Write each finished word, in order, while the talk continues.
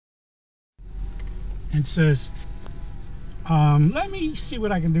and says, let me see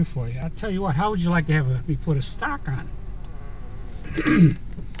what I can do for you. I'll tell you what, how would you like to have me put a stock on it?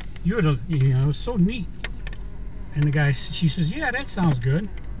 You know, it was so neat. And the guy, she says, yeah, that sounds good.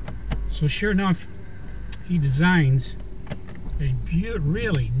 So sure enough, he designs a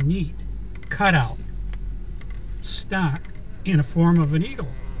really neat cutout stock in the form of an eagle.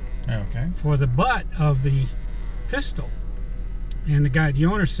 Okay. For the butt of the pistol. And the guy, the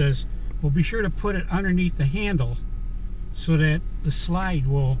owner, says, well, be sure to put it underneath the handle so that the slide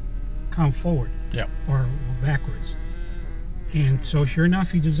will come forward. Yep. Or backwards. And so sure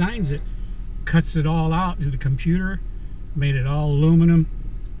enough, he designs it, cuts it all out in the computer, made it all aluminum,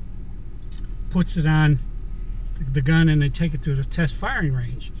 puts it on the gun, and they take it to the test firing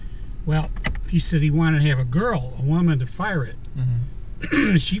range. Well, he said he wanted to have a woman, to fire it.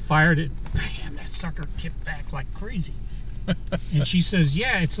 Mm-hmm. She fired it. Bam, that sucker kicked back like crazy. And she says,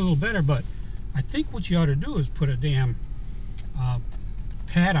 yeah, it's a little better, but I think what you ought to do is put a damn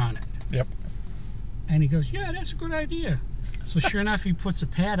pad on it. Yep. And he goes, yeah, that's a good idea. So sure enough, he puts a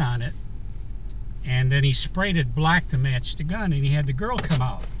pad on it, and then he sprayed it black to match the gun, and he had the girl come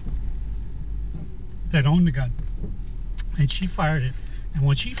out that owned the gun. And she fired it. And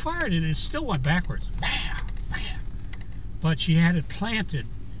when she fired it, it still went backwards. Bam, bam. But she had it planted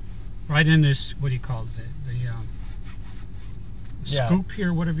right in this, what do you call it, yeah. scoop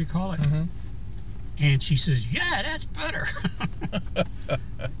here, whatever you call it. Mm-hmm. And she says, yeah, that's better.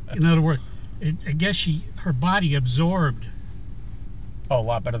 In other words, I guess her body absorbed. Oh, a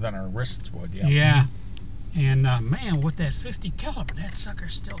lot better than her wrists would, yeah. Yeah. And man, with that 50 caliber, that sucker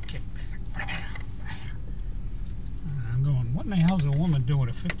still kicked back. I'm going, what in the hell's a woman doing with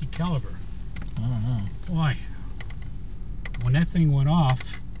a 50 caliber? I don't know. Boy, when that thing went off,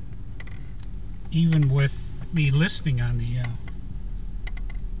 even with me listening on the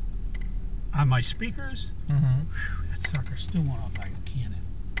on my speakers, whew, that sucker still went off like a cannon.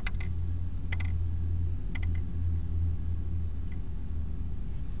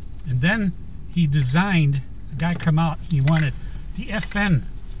 And then he designed, the guy come out, he wanted the FN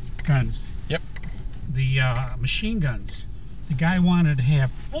guns. Yep. The machine guns. The guy wanted to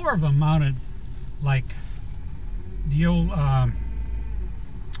have 4 of them mounted like the old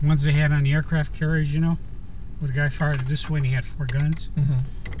ones they had on the aircraft carriers, you know, where the guy fired it this way and he had 4 guns. Mm-hmm.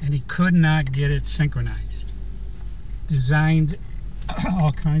 And he could not get it synchronized. Designed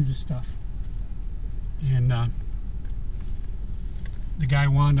all kinds of stuff. And the guy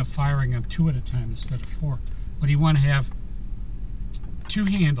wound up firing them 2 at a time instead of 4. But he wanted to have 2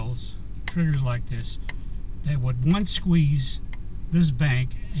 handles, triggers like this, that would one squeeze this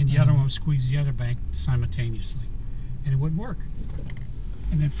bank and the other one would squeeze the other bank simultaneously. And it would work.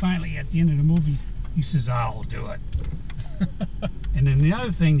 And then finally at the end of the movie, he says, I'll do it. And then the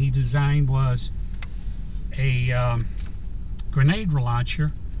other thing he designed was a grenade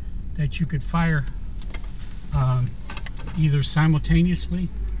launcher that you could fire either simultaneously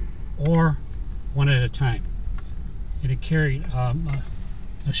or one at a time. And it carried a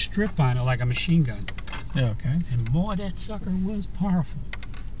strip on it like a machine gun. Yeah, okay. And boy, that sucker was powerful.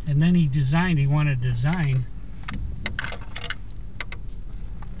 And then he wanted to design.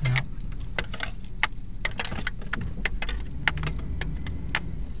 Now,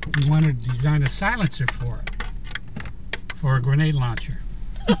 he wanted to design a silencer for it, for a grenade launcher.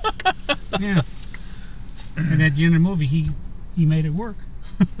 Yeah. And at the end of the movie, he made it work.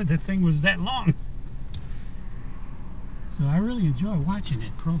 The thing was that long. So I really enjoy watching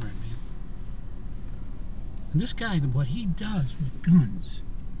that program, man. And this guy, what he does with guns,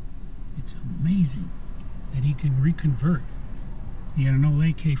 it's amazing that he can reconvert. He had an old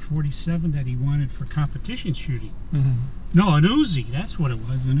AK-47 that he wanted for competition shooting. Mm-hmm. No, an Uzi. That's what it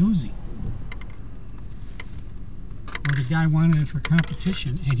was, an Uzi. Well, the guy wanted it for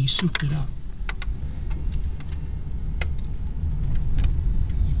competition, and he souped it up.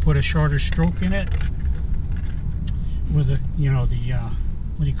 He put a shorter stroke in it with a, what do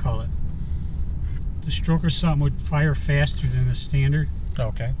you call it? The stroke or something would fire faster than the standard.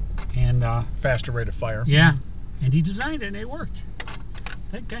 Okay. And faster rate of fire. Yeah. And he designed it, and it worked.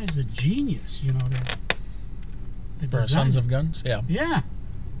 That guy's a genius, you know. For Sons of Guns? Yeah. Yeah.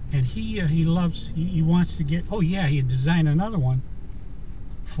 And he wants to get, oh yeah, he designed another one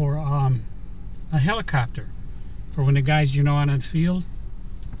for a helicopter for when the guys, out on the field.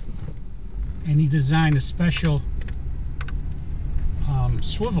 And he designed a special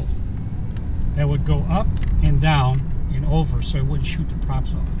swivel that would go up and down and over so it wouldn't shoot the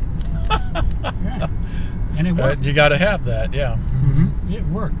props off. Yeah. And it worked. You got to have that, yeah. Mm-hmm. It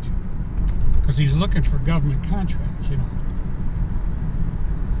worked. Because he's looking for government contracts,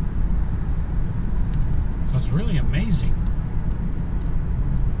 was really amazing.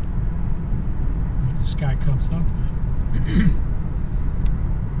 When this guy comes up.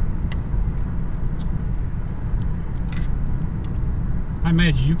 I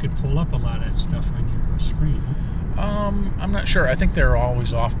imagine you could pull up a lot of that stuff on your screen, huh? I'm not sure. I think they're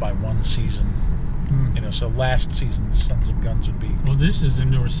always off by one season. You know, so last season's Sons of Guns would be. Well, this is a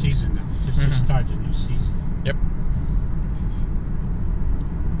newer season now. Just started a new season. Yep.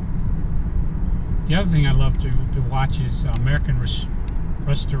 The other thing I love to watch is American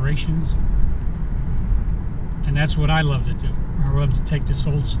restorations. And that's what I love to do. I love to take this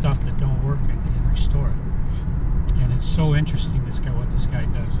old stuff that don't work and restore it. And it's so interesting, what this guy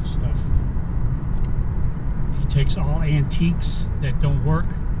does and stuff. He takes all antiques that don't work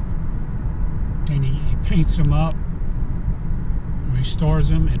and he paints them up, restores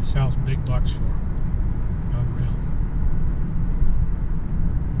them, and sells big bucks for them. Unreal.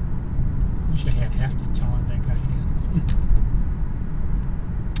 Wish I had half the talent that guy had.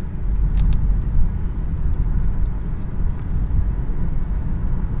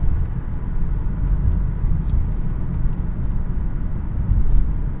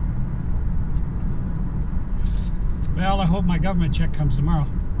 Well, I hope my government check comes tomorrow.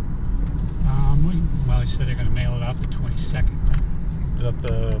 Well, he said they're going to mail it out the 22nd, right? Is that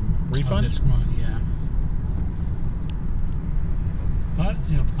the refund? This month, yeah. But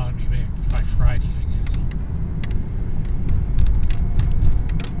it'll probably be back by Friday, I guess.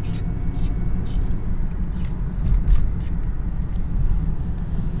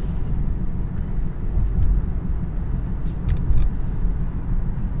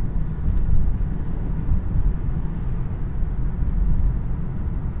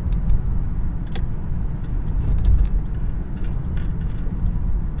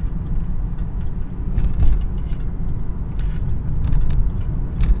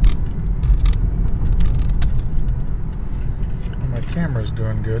 Camera's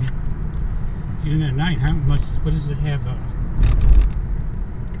doing good. Even at night, how much? What does it have? A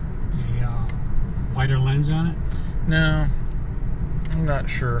wider lens on it? No, I'm not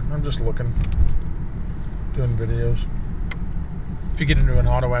sure. I'm just looking, doing videos. If you get into an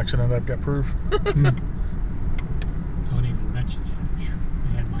auto accident, I've got proof. Don't even mention it. I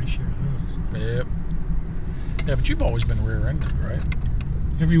had my share of those. Yep. Yeah, but you've always been rear-ended, right?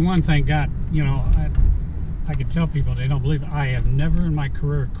 Everyone, thank God. You know, I could tell people they don't believe it. I have never in my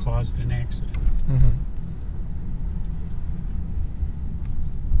career caused an accident. I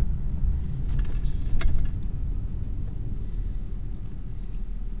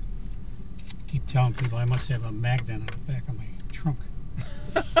keep telling people I must have a magnet on the back of my trunk.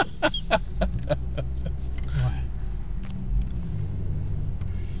 What?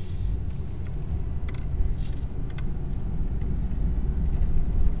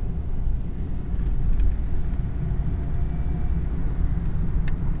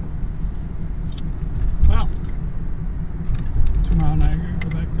 Well, tomorrow night I gotta go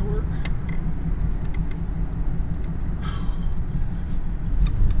back to work.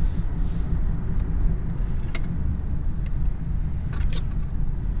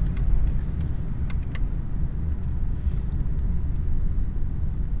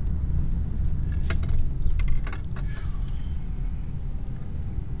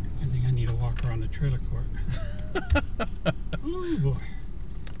 I think I need to walk around the trailer court. Oh boy.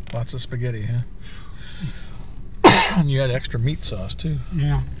 Lots of spaghetti, huh? And you had extra meat sauce too.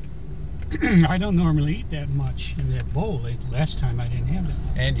 Yeah. I don't normally eat that much in that bowl. Last time I didn't have that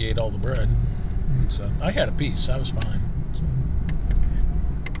much. And you ate all the bread. So I had a piece. I was fine. So.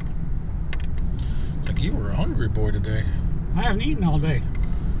 It's like you were a hungry boy today. I haven't eaten all day.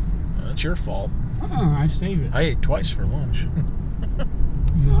 That's your fault. I save it. I ate twice for lunch. No,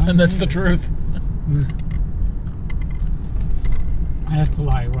 And that's the truth. I have to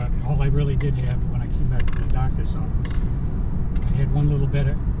lie. All I really did have when I came back from the doctor's office, I had one little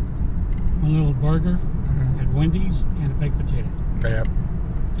burger at Wendy's and a baked potato. Yep.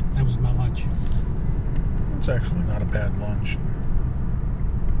 That was my lunch. It's actually not a bad lunch.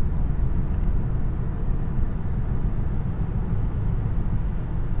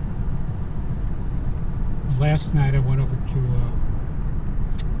 Last night I went over to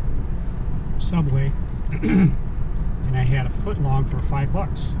Subway and I had a foot long for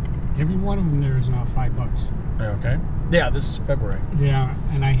 $5. Every one of them there is now $5. Okay. Yeah, this is February. Yeah,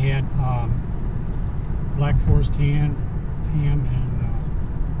 and I had Black Forest ham and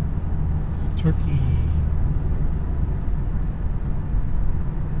turkey.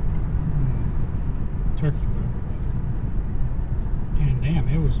 Turkey, whatever it was. And damn,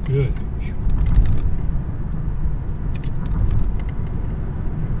 it was good.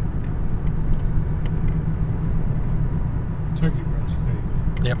 turkey breast. There you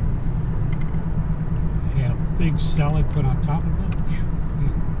go. Yep. They had a big salad put on top of it.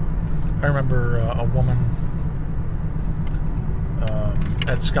 I remember a woman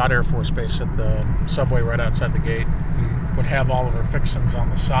at Scott Air Force Base at the subway right outside the gate would have all of her fixings on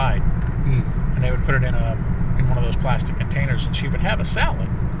the side, and they would put it in one of those plastic containers, and she would have a salad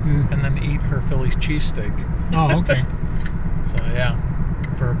and then eat her Philly's cheesesteak. Oh, okay. So yeah,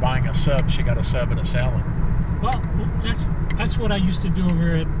 for buying a sub, she got a sub and a salad. Well, that's what I used to do over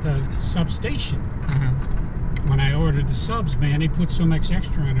at the sub station. When I ordered the subs, man, they put so much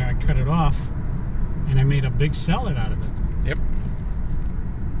extra in it, I cut it off, and I made a big salad out of it. Yep.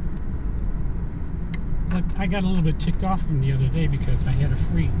 But I got a little bit ticked off from the other day because I had a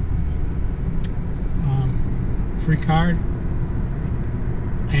free card,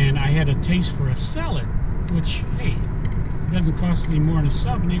 and I had a taste for a salad, which, hey, it doesn't cost any more than a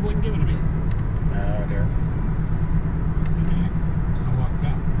sub, and they wouldn't give it to me. Oh dear. I walked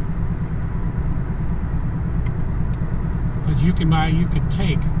out. But you could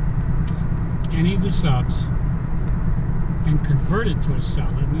take any of the subs and convert it to a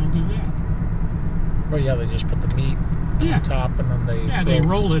salad, and they'll do that. Well, yeah, they just put the meat on top, and then they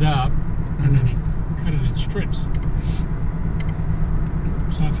roll it up, and then they cut it in strips.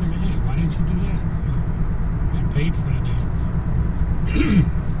 So I figured, hey, why didn't you do that? I paid for the damn thing.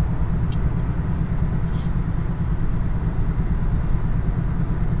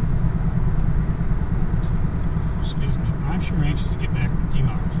 Excuse me. I'm sure anxious to get back with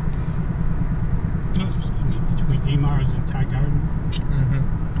D-Mars. Between D-Mars and Thai Garden.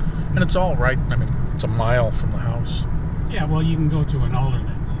 And it's all right. I mean, it's a mile from the house. Yeah, well, you can go to an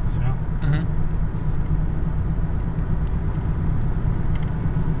alternate, you know?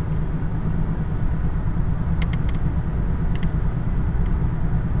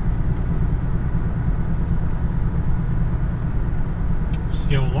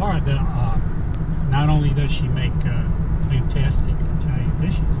 See, Laura, not only does she make fantastic Italian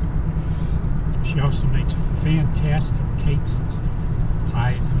dishes, she also makes fantastic cakes and stuff,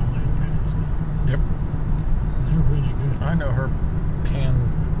 pies and all that kind of stuff. Yep. They're really good. I know her canned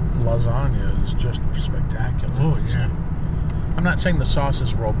lasagna is just spectacular. Oh, yeah. So, I'm not saying the sauce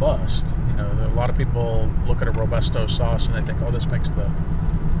is robust. You know, a lot of people look at a Robusto sauce and they think, oh, this makes the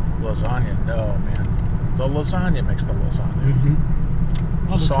lasagna. No, man. The lasagna makes the lasagna.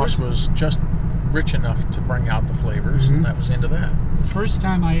 Well, The sauce was just rich enough to bring out the flavors, and that was the end of that. The first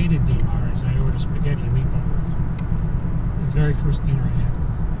time I ate at D-Mars, I ordered spaghetti and meatballs. The very first dinner I had.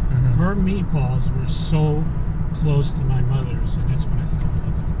 Her meatballs were so close to my mother's, and that's when I fell in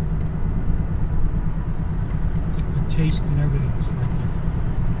love with it. The taste and everything was right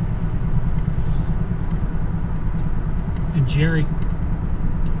there. And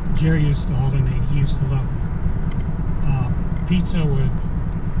Jerry used to alternate. He used to love pizza with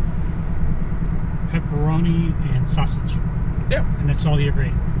pepperoni and sausage. Yeah. And that's all he ever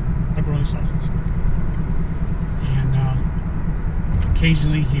ate. Pepperoni sausage. And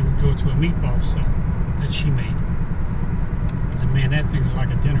occasionally he would go to a meatball sub that she made. And man, that thing was like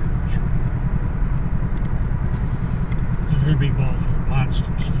a dinner. And her meatballs were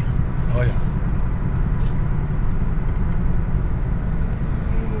monsters, you know. Oh, yeah.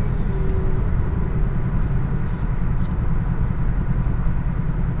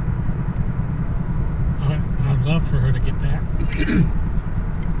 I'd love for her to get back.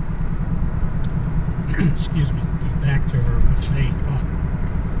 Excuse me. Get back to her buffet. Oh.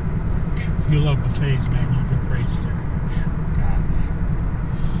 If you love buffets, man, you go crazy there. God damn.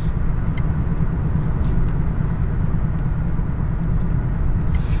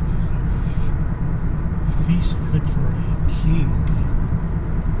 Feast fit for a king.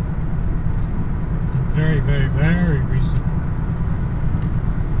 And very, very, very reasonable.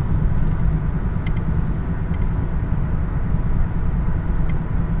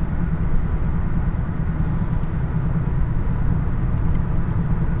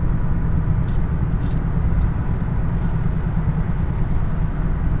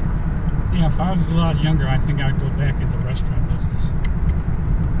 Yeah, if I was a lot younger, I think I'd go back into restaurant business.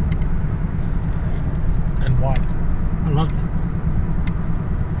 And why? I loved it.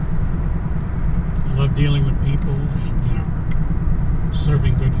 I love dealing with people and, you know,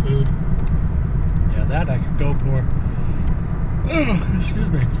 serving good food. Yeah, that I could go for. Oh, excuse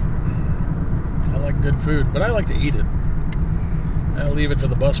me. I like good food, but I like to eat it. I'll leave it to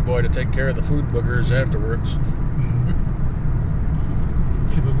the busboy to take care of the food boogers afterwards.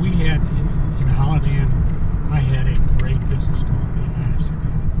 Yeah, but we had in Holiday Inn, I had a great business going, being honest to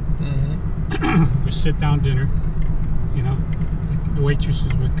God. It was sit down dinner, you know. The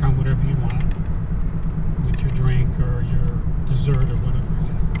waitresses would come whatever you want with your drink or your dessert or whatever,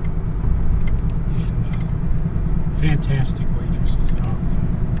 you know. And fantastic waitresses. Oh,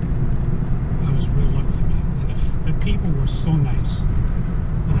 I was real lucky, man. And the people were so nice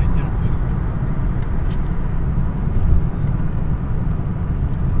that I dealt with.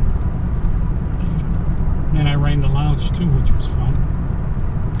 And then I ran the lounge too, which was fun,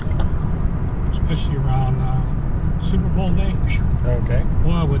 especially around Super Bowl day. Okay.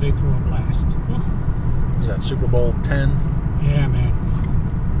 Wow, would they throw a blast? Whew. Was that Super Bowl 10? Yeah, man.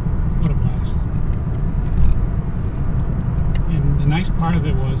 What a blast. And the nice part of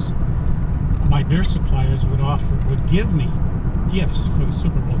it was my beer suppliers would give me gifts for the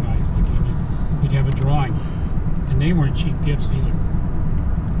Super Bowl guys that came in. We'd have a drawing. And they weren't cheap gifts either.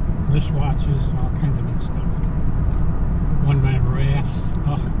 Wristwatches and all kinds of neat stuff. One-man rafts.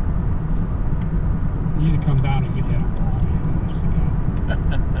 Oh. You'd come down and you'd have a ball, man. Honest to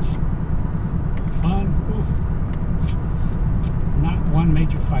God. Fun. Ooh. Not one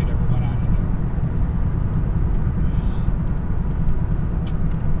major fight ever went on in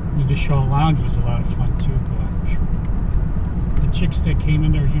there. The Shaw Lounge was a lot of fun too, boy. The chicks that came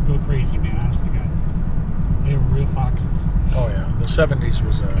in there, you'd go crazy, man. Honest to God. They were real foxes. Oh yeah, the 70s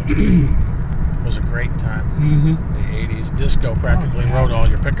was a great time. Mm-hmm. The 80s, disco practically wrote all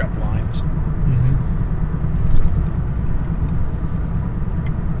your pickup lines. Mm-hmm.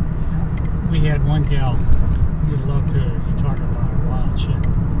 We had one gal, you'd love her. You talk about a wild chick.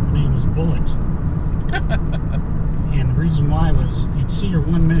 Her name was Bullet. And the reason why was you'd see her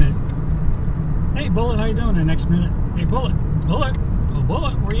 1 minute. Hey, Bullet, how you doing? The next minute, hey, Bullet, Bullet, oh,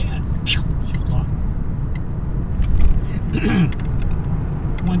 Bullet, where you at? She's gone.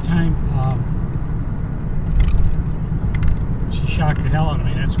 One time, she shocked the hell out of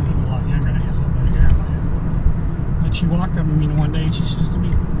me. That's when I was a lot younger and I had a little bit of hair in my head. But she walked up to me one day and she says to me,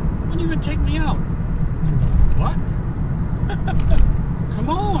 "When are you going to take me out?" I go, "What?" "Come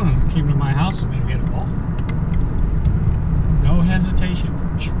on." Came to my house and we had a ball. No hesitation.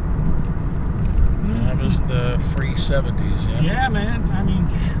 That was the free 70s, yeah? Yeah, man. I mean,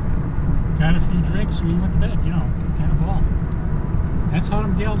 got a few drinks and we went to bed, you know, had a ball. That's how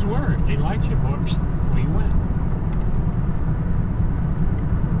them gals were. If they liked you, boy, away you went.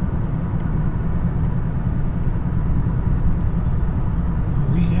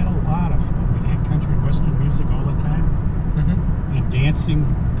 We had a lot of fun. We had country and western music all the time. Mm-hmm. And dancing,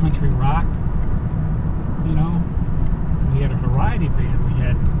 country rock, you know. And we had a variety band. We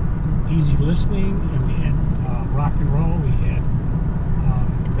had easy listening, and we had rock and roll. We had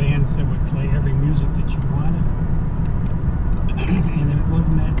bands that would play every music that you wanted. And it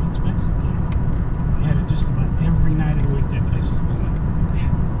wasn't that expensive, you know. We had it just about every night of the week. That place was going.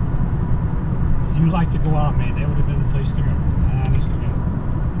 If you like to go out, man, that would have been the place to go. Honest to God.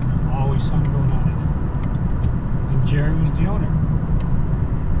 Always something going on in it. And Jerry was the owner.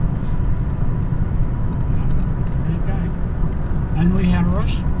 Great guy. And we had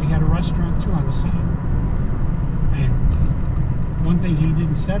a restaurant too on the side. And one thing he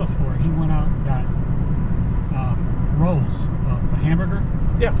didn't settle for, he went out and got rolls of a hamburger.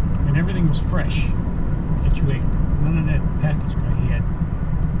 Yeah. And everything was fresh that you ate. None of that packaged crap. He had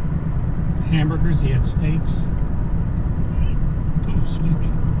hamburgers, he had steaks. Oh, excuse me.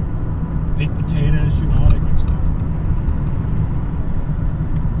 Baked potatoes, you know, all that good stuff.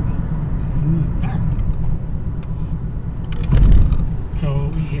 So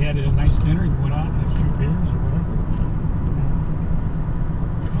we had a nice dinner. We went out and had a few beers or whatever.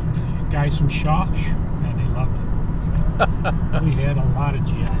 The guys from Shaw, man, they loved it. We had a lot of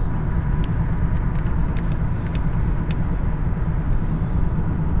GIs.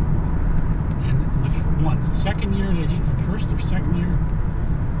 And the second year that first or second year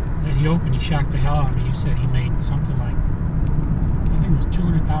that he opened, he shocked the hell out of me. He said he made something like, I think it was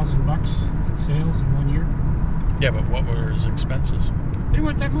 $200,000 in sales in 1 year. Yeah, but what were his expenses? They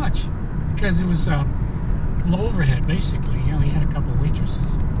weren't that much because it was low overhead, basically. You know, he had a couple of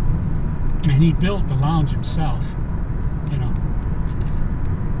waitresses, and he built the lounge himself. You know,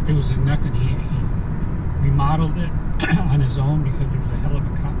 it was nothing. He remodeled it on his own because it was a hell of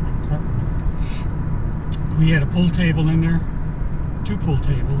a carpenter. We had a pool table in there, 2 pool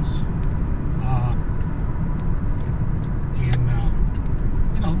tables, and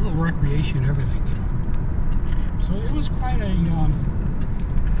you know, a little recreation, everything. You know, so it was quite a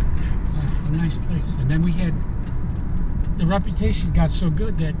nice place. And then we had the reputation got so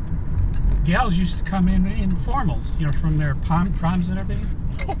good that gals used to come in formals, you know, from their proms and everything.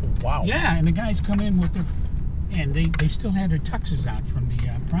 Oh, wow. Yeah, and the guys come in with their, and they still had their tuxes on from the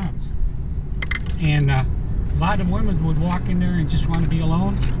proms. And a lot of women would walk in there and just want to be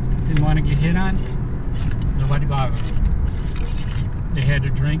alone, didn't want to get hit on. Nobody bothered them. They had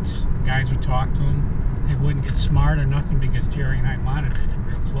their drinks. The guys would talk to them. They wouldn't get smart or nothing because Jerry and I monitored it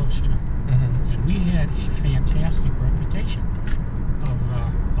real close, you know. Mm-hmm. And we had a fantastic reputation of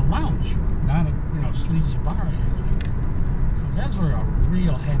a lounge, not a sleazy bar or anything. So those were a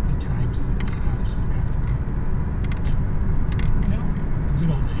real happy times, to be honest to God. You know, good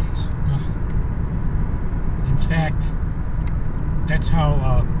old days. In fact, that's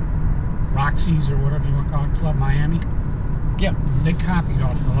how Roxy's or whatever you want to call it, Club Miami. Yeah. They copied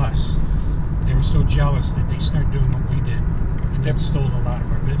off of us. They were so jealous that they started doing what we did, and that stole a lot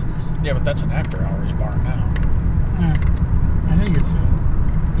of our business. Yeah, but that's an after-hours bar now. I think it's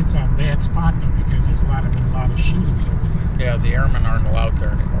a bad spot though because there's a lot of shootings over there. Yeah, the airmen aren't allowed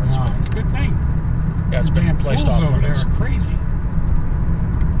there anymore. It's a good thing. Yeah, it's been placed off over limits. there are crazy.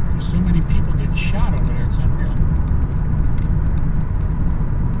 There's so many people getting shot over there. It's unreal.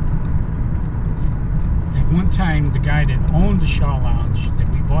 At one time, the guy that owned the Shaw Lounge that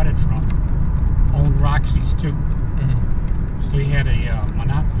we bought it from owned Roxy's too. Mm-hmm. So he had a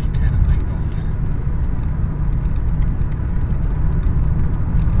monopoly kind of thing going there.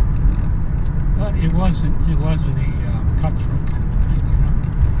 But it wasn't a cutthroat kind of a thing, you know.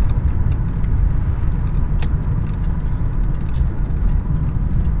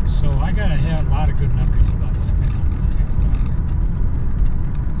 So I gotta have a lot of good memories about what happened down here.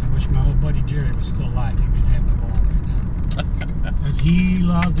 I wish my old buddy Jerry was still alive. He'd be having a ball right now. Because he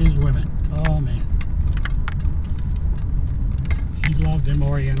loved his women. Oh man. He loved them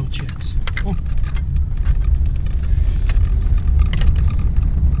Oriental chicks. Oh.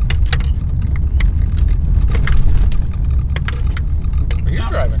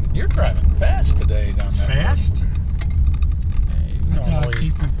 You're driving fast today down there. Fast?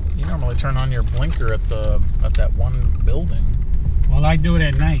 You normally turn on your blinker at that one building. Well, I do it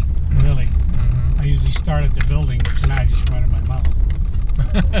at night, really. Mm-hmm. I usually start at the building, and I just run in my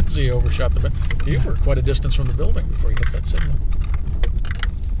mouth. So you overshot the building. You were quite a distance from the building before you hit that signal.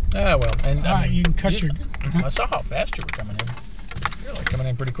 Ah, well, and you can cut your. I saw how fast you were coming in. You're like coming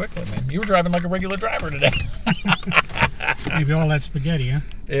in pretty quickly, man. You were driving like a regular driver today. Maybe all that spaghetti, huh?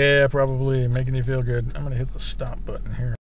 Yeah, probably making you feel good. I'm gonna hit the stop button here.